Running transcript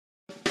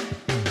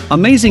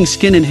Amazing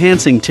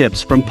skin-enhancing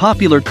tips from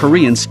popular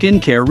Korean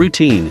skincare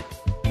routine.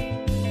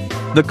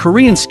 The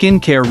Korean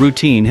skincare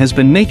routine has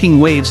been making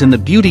waves in the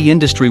beauty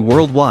industry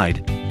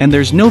worldwide, and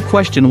there's no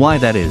question why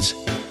that is.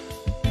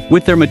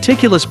 With their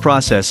meticulous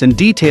process and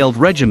detailed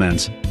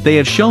regimens, they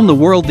have shown the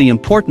world the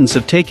importance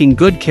of taking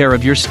good care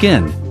of your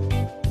skin.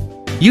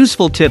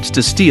 Useful tips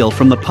to steal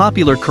from the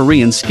popular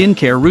Korean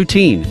skincare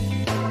routine.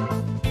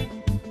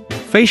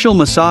 Facial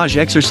massage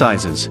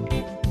exercises.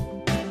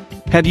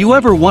 Have you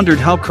ever wondered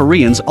how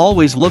Koreans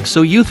always look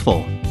so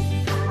youthful?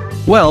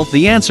 Well,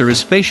 the answer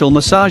is facial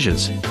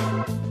massages.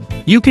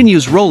 You can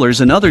use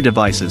rollers and other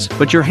devices,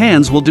 but your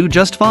hands will do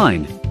just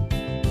fine.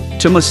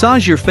 To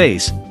massage your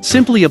face,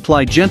 simply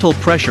apply gentle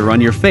pressure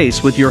on your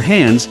face with your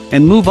hands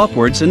and move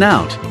upwards and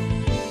out.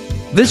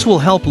 This will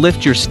help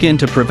lift your skin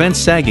to prevent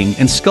sagging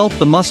and sculpt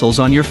the muscles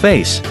on your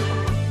face.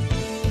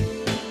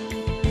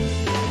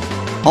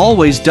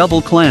 Always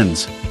double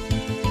cleanse.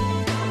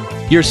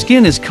 Your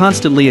skin is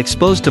constantly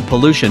exposed to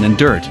pollution and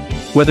dirt,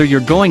 whether you're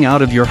going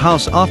out of your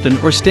house often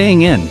or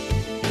staying in.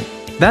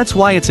 That's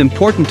why it's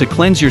important to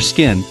cleanse your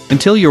skin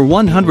until you're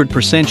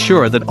 100%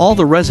 sure that all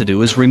the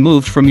residue is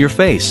removed from your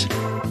face.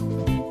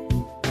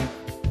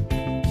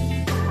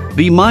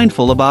 Be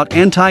mindful about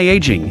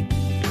anti-aging.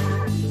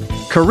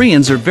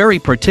 Koreans are very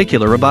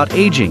particular about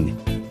aging.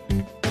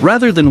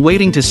 Rather than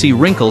waiting to see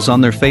wrinkles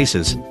on their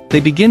faces, they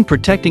begin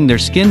protecting their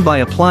skin by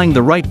applying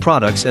the right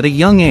products at a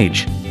young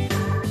age.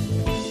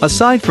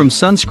 Aside from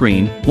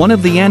sunscreen, one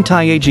of the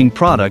anti-aging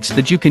products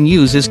that you can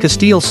use is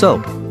Castile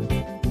soap.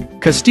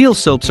 Castile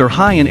soaps are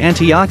high in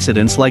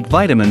antioxidants like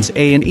vitamins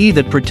A and E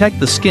that protect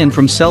the skin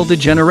from cell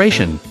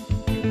degeneration.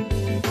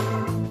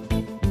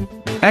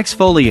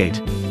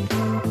 Exfoliate.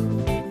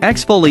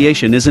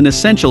 Exfoliation is an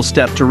essential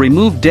step to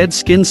remove dead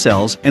skin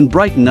cells and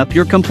brighten up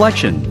your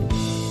complexion.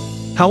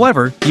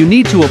 However, you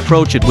need to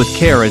approach it with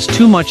care as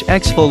too much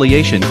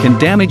exfoliation can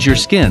damage your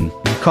skin,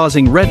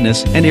 causing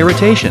redness and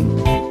irritation.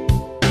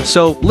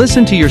 So,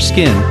 listen to your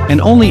skin and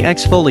only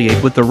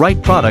exfoliate with the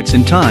right products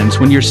in times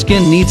when your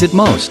skin needs it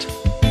most.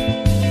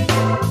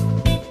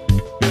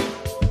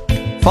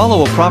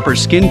 Follow a proper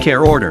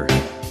skincare order.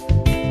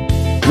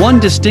 One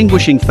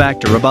distinguishing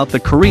factor about the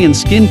Korean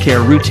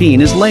skincare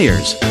routine is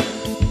layers.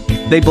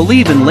 They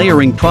believe in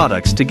layering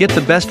products to get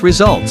the best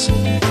results.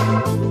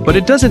 But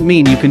it doesn't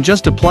mean you can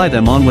just apply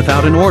them on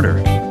without an order.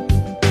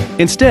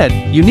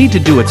 Instead, you need to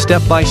do it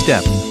step by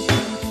step.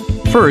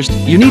 First,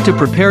 you need to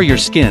prepare your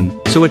skin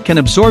so it can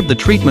absorb the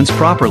treatments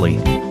properly.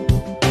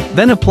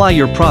 Then apply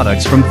your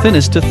products from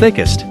thinnest to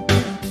thickest.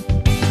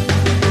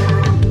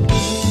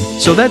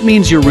 So that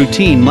means your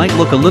routine might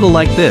look a little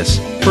like this.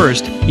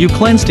 First, you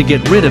cleanse to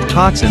get rid of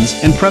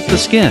toxins and prep the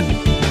skin.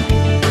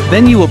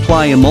 Then you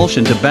apply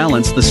emulsion to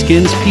balance the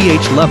skin's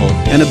pH level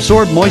and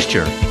absorb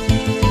moisture.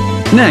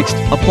 Next,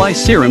 apply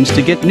serums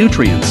to get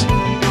nutrients.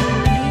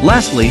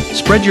 Lastly,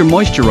 spread your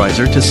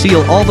moisturizer to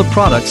seal all the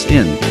products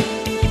in.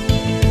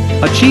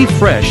 Achieve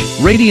fresh,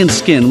 radiant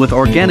skin with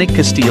organic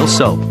Castile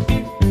soap.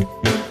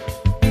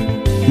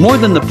 More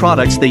than the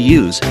products they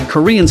use,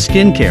 Korean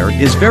skincare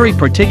is very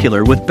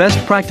particular with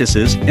best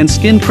practices and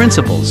skin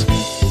principles.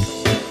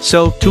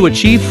 So, to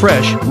achieve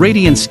fresh,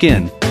 radiant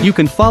skin, you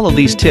can follow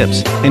these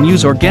tips and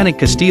use organic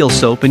Castile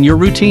soap in your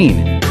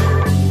routine.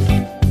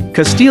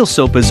 Castile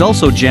soap is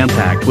also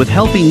jam-packed with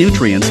healthy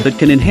nutrients that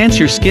can enhance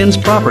your skin's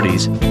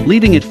properties,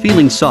 leaving it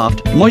feeling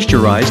soft,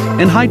 moisturized,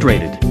 and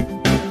hydrated.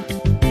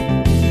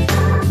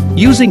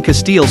 Using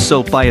Castile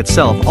soap by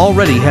itself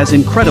already has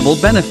incredible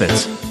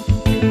benefits.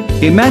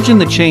 Imagine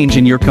the change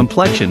in your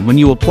complexion when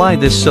you apply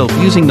this soap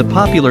using the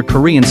popular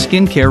Korean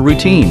skincare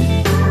routine.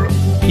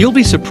 You'll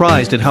be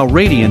surprised at how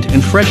radiant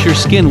and fresh your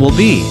skin will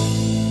be.